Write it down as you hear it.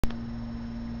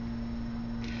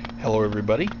Hello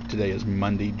everybody, today is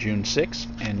Monday, June 6th,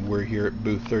 and we're here at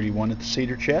booth 31 at the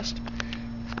Cedar Chest.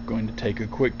 Going to take a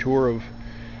quick tour of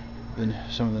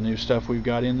some of the new stuff we've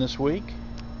got in this week.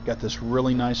 Got this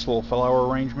really nice little flower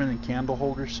arrangement and candle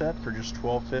holder set for just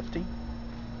 $12.50.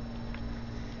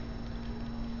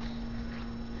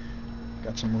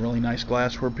 Got some really nice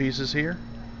glassware pieces here.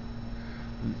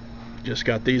 Just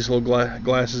got these little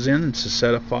glasses in. It's a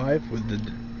set of 5 with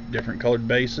the different colored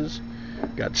bases.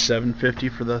 Got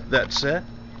 $7.50 for that set.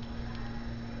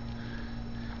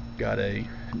 Got a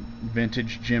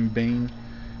vintage Jim Beam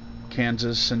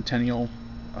Kansas Centennial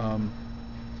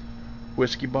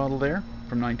whiskey bottle there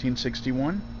from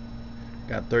 1961.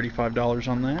 Got $35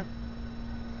 on that.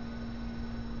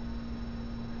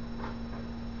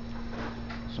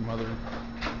 Some other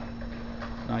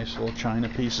nice little china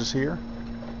pieces here.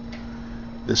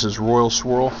 This is Royal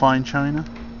Swirl fine china.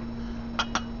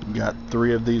 Got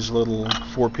 3 of these little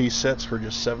 4-piece sets for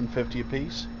just $7.50 a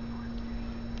piece.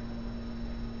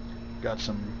 Got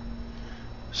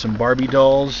some Barbie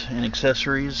dolls and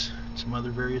accessories, some other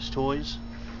various toys.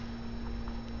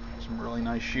 Some really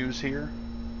nice shoes here.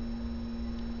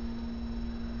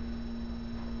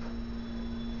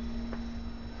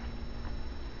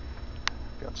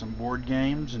 Got some board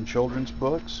games and children's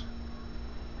books.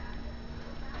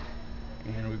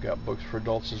 And we've got books for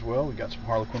adults as well. We've got some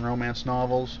Harlequin romance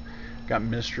novels, got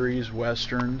mysteries,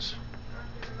 westerns.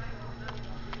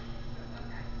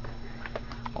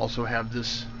 Also have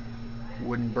this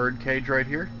wooden bird cage right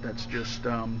here. That's just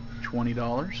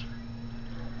 $20.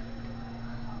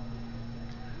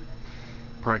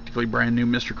 Practically brand new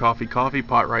Mr. Coffee coffee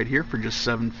pot right here for just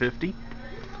 $7.50.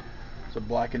 It's a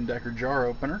Black & Decker jar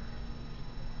opener.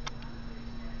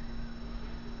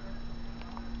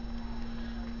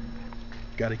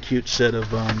 Got a cute set of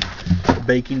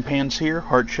baking pans here,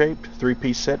 heart-shaped,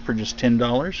 3-piece set for just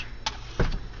 $10.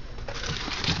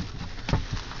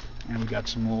 And we got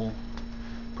some little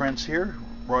prints here.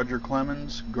 Roger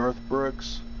Clemens, Garth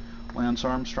Brooks, Lance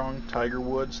Armstrong, Tiger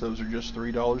Woods. Those are just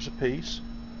 $3 a piece.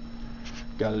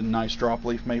 Got a nice drop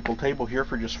leaf maple table here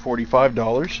for just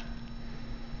 $45.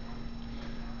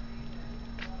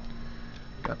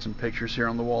 Got some pictures here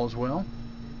on the wall as well.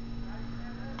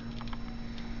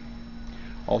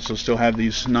 Also still have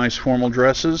these nice formal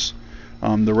dresses.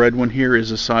 The red one here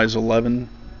is a size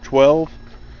 11-12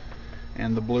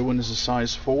 and the blue one is a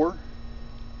size 4.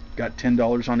 Got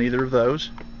 $10 on either of those.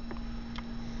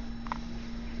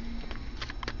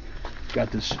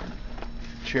 Got this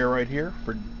chair right here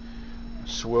for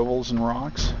swivels and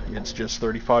rocks. It's just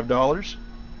 $35.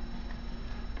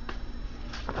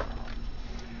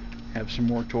 Have some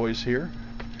more toys here.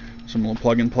 Some little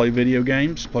plug and play video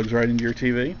games. Plugs right into your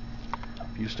TV. A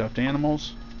few stuffed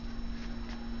animals.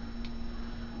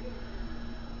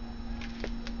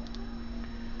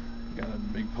 Got a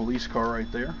big police car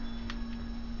right there.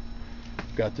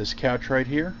 Got this couch right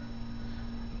here.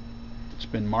 It's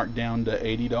been marked down to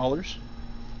 $80.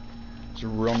 It's a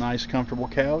real nice comfortable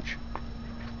couch.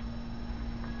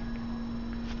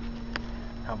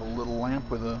 Have a little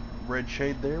lamp with a red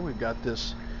shade there. We've got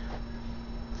this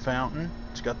fountain.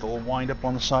 It's got the little wind up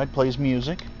on the side, plays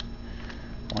music.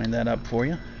 Wind that up for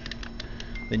you.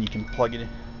 Then you can plug it in.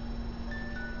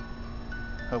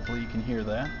 Hopefully you can hear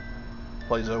that.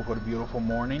 Plays "Oh What a Beautiful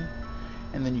Morning."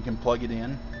 And then you can plug it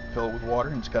in, fill it with water,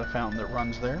 and it's got a fountain that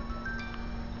runs there.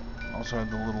 Also have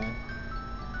the little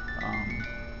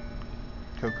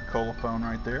Coca-Cola phone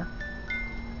right there.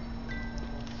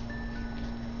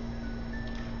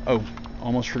 Oh,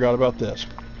 almost forgot about this.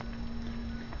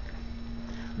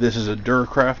 This is a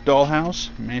Duracraft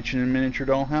dollhouse, mansion and miniature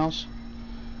dollhouse.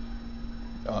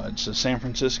 It's a San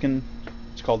Franciscan.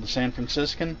 It's called the San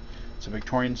Franciscan. It's a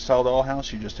Victorian style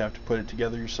dollhouse. You just have to put it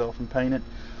together yourself and paint it.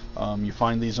 You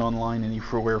find these online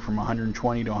anywhere from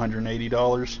 $120 to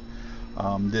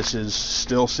 $180. This is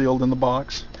still sealed in the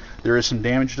box. There is some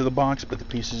damage to the box, but the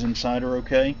pieces inside are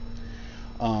okay.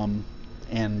 And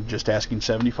just asking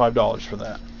 $75 for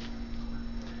that.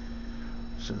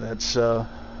 So that's a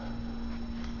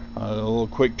little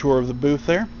quick tour of the booth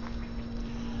there.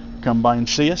 Come by and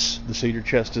see us. The Cedar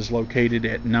Chest is located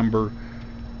at number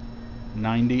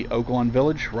 90 Oaklawn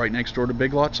Village, right next door to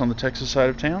Big Lots on the Texas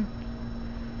side of town.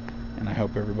 And I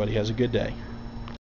hope everybody has a good day.